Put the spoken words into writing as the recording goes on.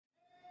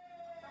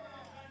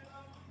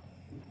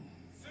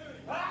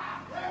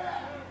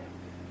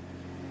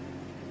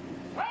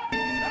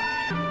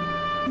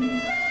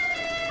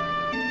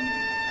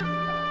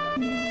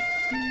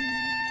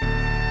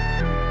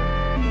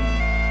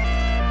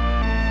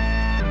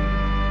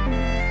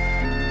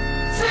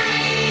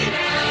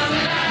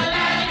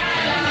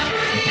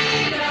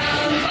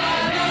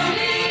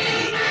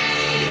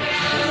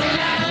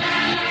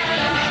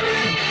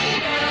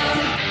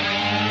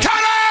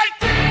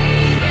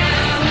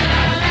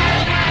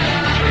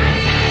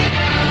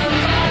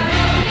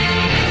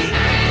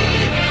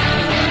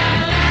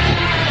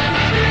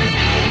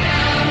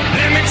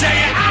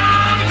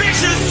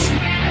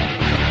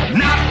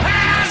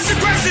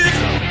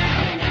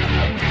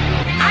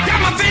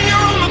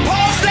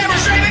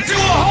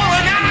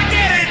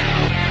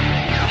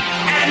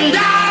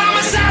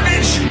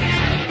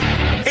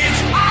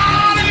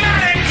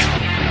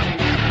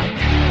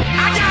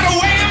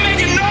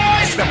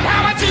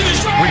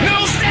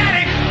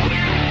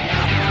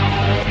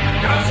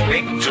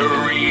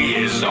Victory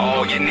is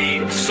all you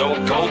need, so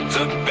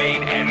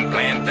cultivate and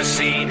plant the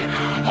seed.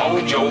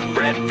 Hold your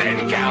breath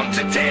and count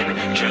to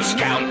 10, just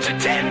count to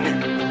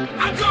 10.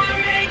 I'm gonna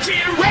make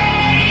it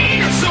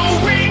rain, so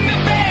ring the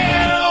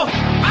bell.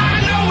 I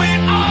know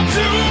it all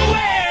too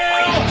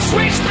well.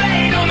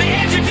 Switchblade on the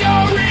edge of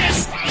your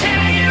wrist, can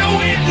I get a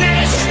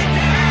witness?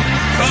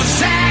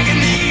 'Cause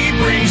agony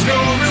brings no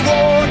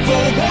reward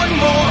for one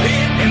more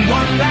hit and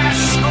one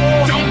last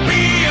score. Don't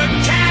be a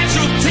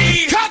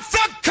casualty. Cut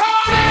the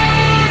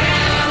cord!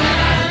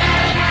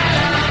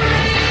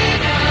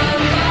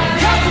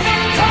 Cut the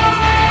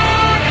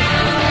cord!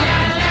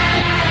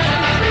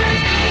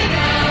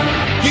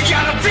 You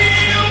gotta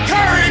feel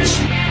courage.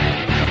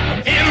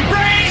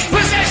 Embrace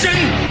possession.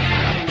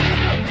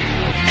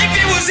 If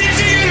it was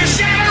easier to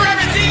shatter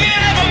everything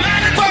it ever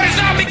mattered, but it's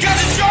not because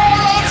it's your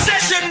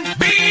obsession.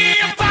 Be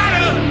a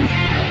fighter.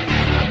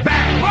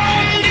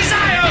 Backbone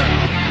desire.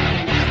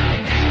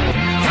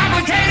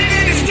 Complicated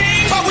in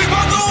distinct, but we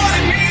both know what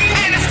it means.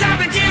 And it's time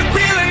to get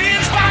real and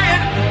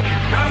inspired.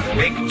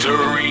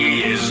 Victory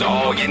is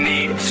all you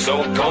need, so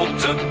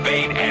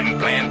cultivate and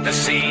plant the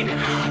seed.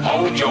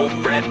 Hold your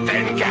breath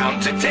and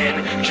count to 10,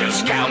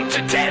 just count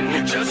to 10.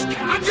 Just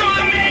count. I'm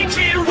gonna make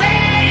it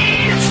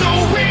rain, so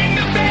ring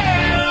the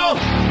bell.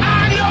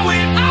 I know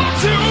it all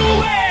too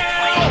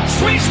well.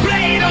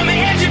 Switchblade on the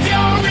edge of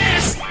your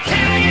wrist,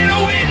 can I get a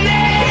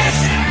witness?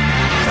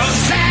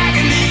 'Cause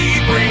agony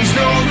brings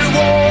no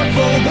reward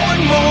for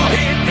one more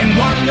hit and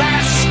one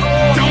last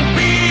score. Don't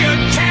be a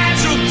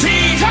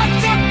casualty. Cut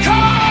the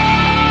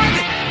cord!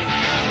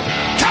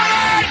 Cut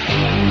it!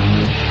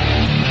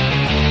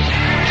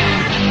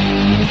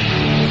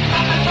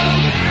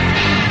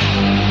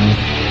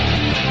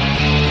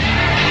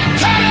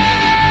 Cut it!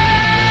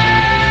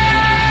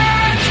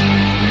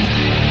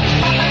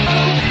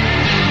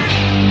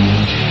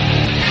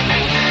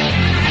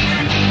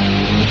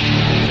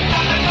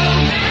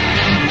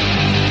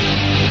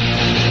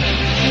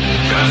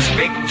 Cause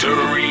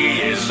victory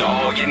is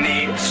all you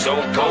need, so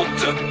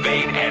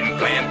cultivate and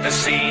plant the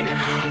seed.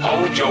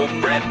 Hold your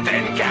breath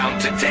and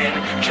count to 10,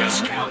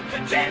 just count to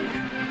 10.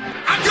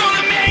 I'm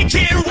gonna make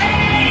it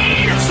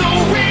rain, so